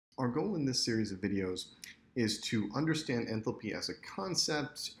Our goal in this series of videos is to understand enthalpy as a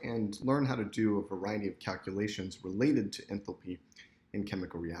concept and learn how to do a variety of calculations related to enthalpy in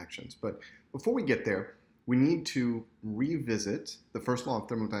chemical reactions. But before we get there, we need to revisit the first law of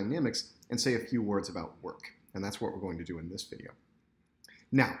thermodynamics and say a few words about work. And that's what we're going to do in this video.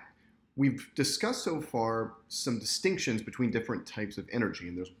 Now, we've discussed so far some distinctions between different types of energy,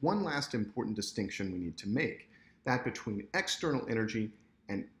 and there's one last important distinction we need to make, that between external energy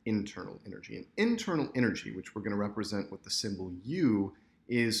and internal energy. And internal energy, which we're going to represent with the symbol U,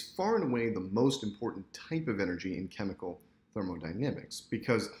 is far and away the most important type of energy in chemical thermodynamics,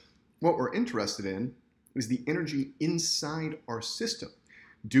 because what we're interested in is the energy inside our system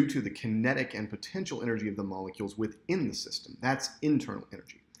due to the kinetic and potential energy of the molecules within the system. That's internal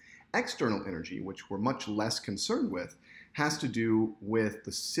energy. External energy, which we're much less concerned with, has to do with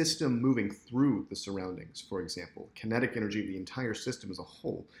the system moving through the surroundings. For example, kinetic energy of the entire system as a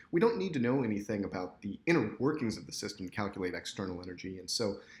whole. We don't need to know anything about the inner workings of the system to calculate external energy, and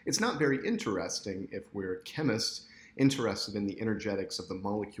so it's not very interesting if we're chemists interested in the energetics of the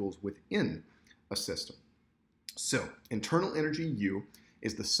molecules within a system. So, internal energy, U,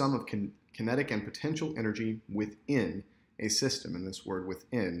 is the sum of kinetic and potential energy within a system, and this word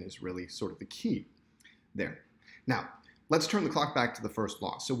within is really sort of the key there. Now, let's turn the clock back to the first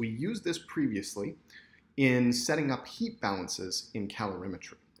law. So we used this previously in setting up heat balances in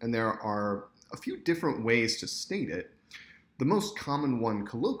calorimetry, and there are a few different ways to state it. The most common one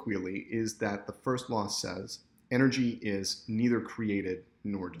colloquially is that the first law says energy is neither created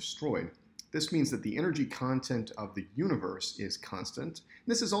nor destroyed. This means that the energy content of the universe is constant.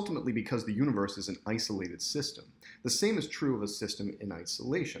 This is ultimately because the universe is an isolated system. The same is true of a system in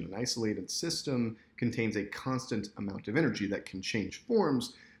isolation. An isolated system contains a constant amount of energy that can change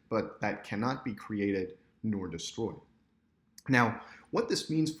forms, but that cannot be created nor destroyed. Now, what this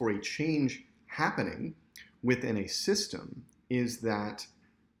means for a change happening within a system is that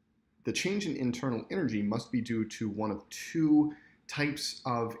the change in internal energy must be due to one of two types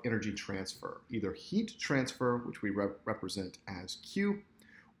of energy transfer, either heat transfer, which we represent as Q,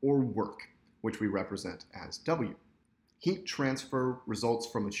 or work, which we represent as W. Heat transfer results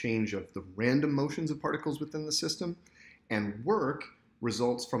from a change of the random motions of particles within the system, and work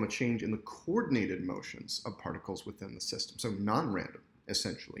results from a change in the coordinated motions of particles within the system, so non-random,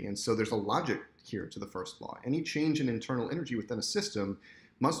 essentially. And so there's a logic here to the first law. Any change in internal energy within a system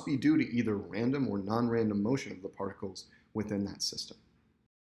must be due to either random or non-random motion of the particles within that system.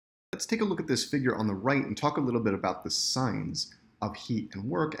 Let's take a look at this figure on the right and talk a little bit about the signs of heat and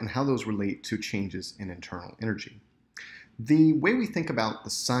work and how those relate to changes in internal energy. The way we think about the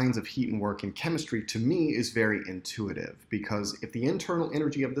signs of heat and work in chemistry, to me, is very intuitive, because if the internal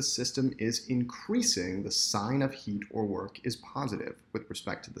energy of the system is increasing, the sign of heat or work is positive with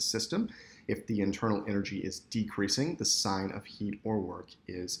respect to the system. If the internal energy is decreasing, the sign of heat or work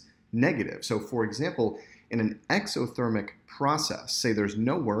is negative. So, for example, in an exothermic process, say there's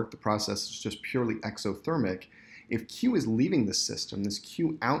no work, the process is just purely exothermic, if Q is leaving the system, this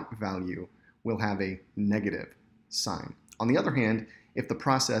Q out value will have a negative sign. On the other hand, if the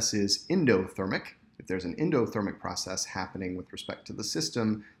process is endothermic, if there's an endothermic process happening with respect to the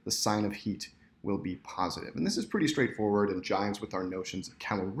system, the sign of heat will be positive. And this is pretty straightforward and jives with our notions of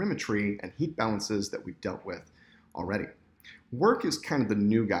calorimetry and heat balances that we've dealt with already. Work is kind of the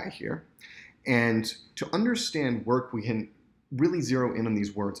new guy here. And to understand work, we can really zero in on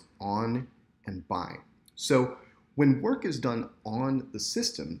these words on and by. So when work is done on the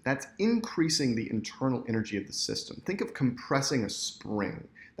system, that's increasing the internal energy of the system. Think of compressing a spring.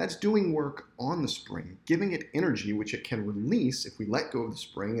 That's doing work on the spring, giving it energy which it can release if we let go of the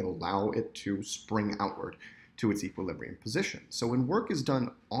spring and allow it to spring outward to its equilibrium position. So when work is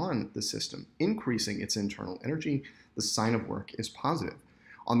done on the system, increasing its internal energy, the sign of work is positive.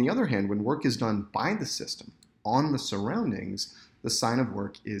 On the other hand, when work is done by the system, on the surroundings, the sign of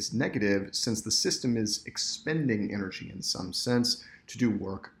work is negative, since the system is expending energy in some sense to do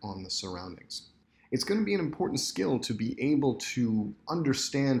work on the surroundings. It's going to be an important skill to be able to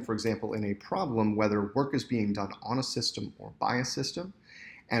understand, for example, in a problem, whether work is being done on a system or by a system,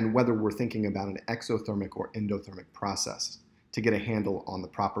 and whether we're thinking about an exothermic or endothermic process to get a handle on the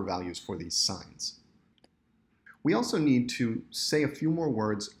proper values for these signs. We also need to say a few more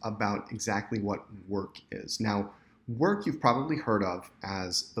words about exactly what work is. Now, work you've probably heard of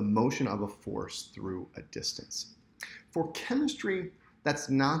as the motion of a force through a distance. For chemistry, that's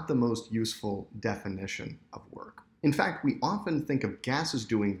not the most useful definition of work. In fact, we often think of gases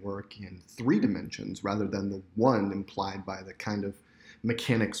doing work in 3 dimensions rather than the one implied by the kind of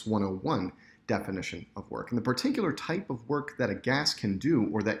Mechanics 101 definition of work. And the particular type of work that a gas can do,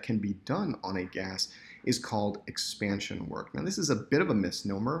 or that can be done on a gas, is called expansion work. Now, this is a bit of a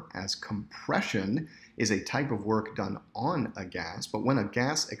misnomer, as compression is a type of work done on a gas, but when a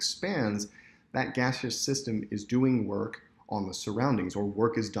gas expands, that gaseous system is doing work on the surroundings, or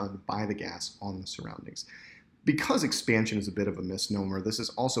work is done by the gas on the surroundings. Because expansion is a bit of a misnomer, this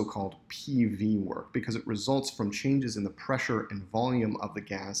is also called PV work, because it results from changes in the pressure and volume of the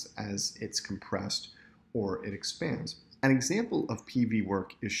gas as it's compressed or it expands. An example of PV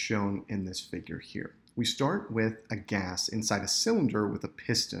work is shown in this figure here. We start with a gas inside a cylinder with a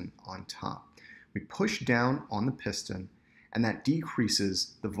piston on top. We push down on the piston, and that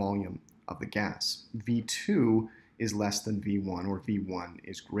decreases the volume of the gas. V2 is less than V1, or V1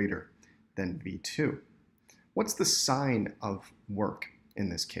 is greater than V2. What's the sign of work in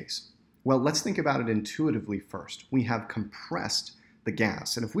this case? Well, let's think about it intuitively first. We have compressed the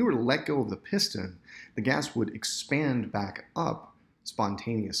gas, and if we were to let go of the piston, the gas would expand back up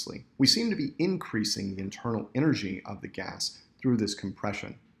spontaneously. We seem to be increasing the internal energy of the gas through this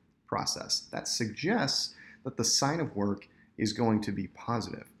compression process. That suggests that the sign of work is going to be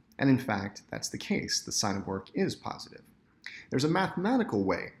positive. And in fact, that's the case. The sign of work is positive. There's a mathematical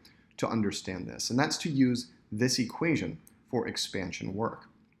way to understand this, and that's to use this equation for expansion work.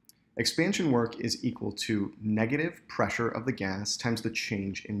 Expansion work is equal to negative pressure of the gas times the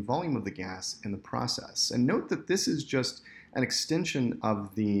change in volume of the gas in the process. And note that this is just an extension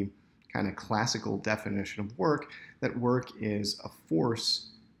of the kind of classical definition of work, that work is a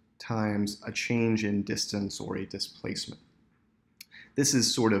force times a change in distance or a displacement. This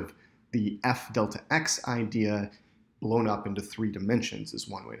is sort of the F delta X idea blown up into 3 dimensions, is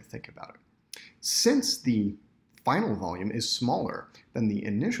one way to think about it. Since the final volume is smaller than the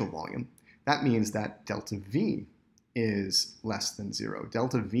initial volume, that means that delta V is less than 0.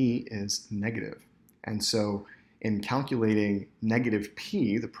 Delta V is negative. And so in calculating negative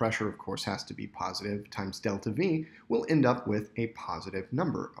P, the pressure, of course, has to be positive, times delta V, we'll end up with a positive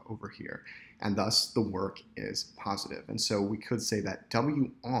number over here. And thus, the work is positive. And so we could say that W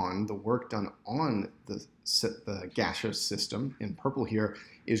on, the work done on the gaseous system, in purple here,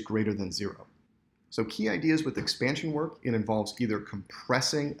 is greater than 0. So key ideas with expansion work: it involves either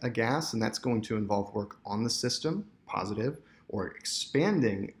compressing a gas, and that's going to involve work on the system, positive, or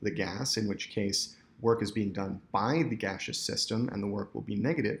expanding the gas, in which case work is being done by the gaseous system, and the work will be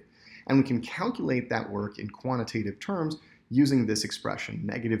negative. And we can calculate that work in quantitative terms using this expression,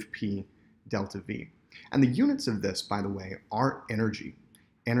 negative P delta V. And the units of this, by the way, are energy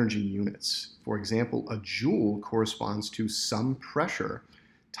units. For example, a joule corresponds to some pressure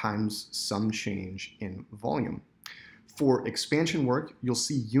times some change in volume. For expansion work, you'll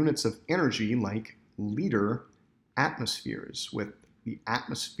see units of energy like liter atmospheres, with the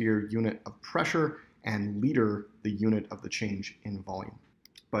atmosphere unit of pressure and liter the unit of the change in volume.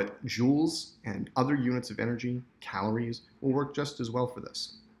 But joules and other units of energy, calories, will work just as well for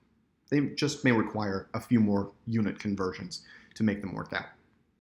this. They just may require a few more unit conversions to make them work out.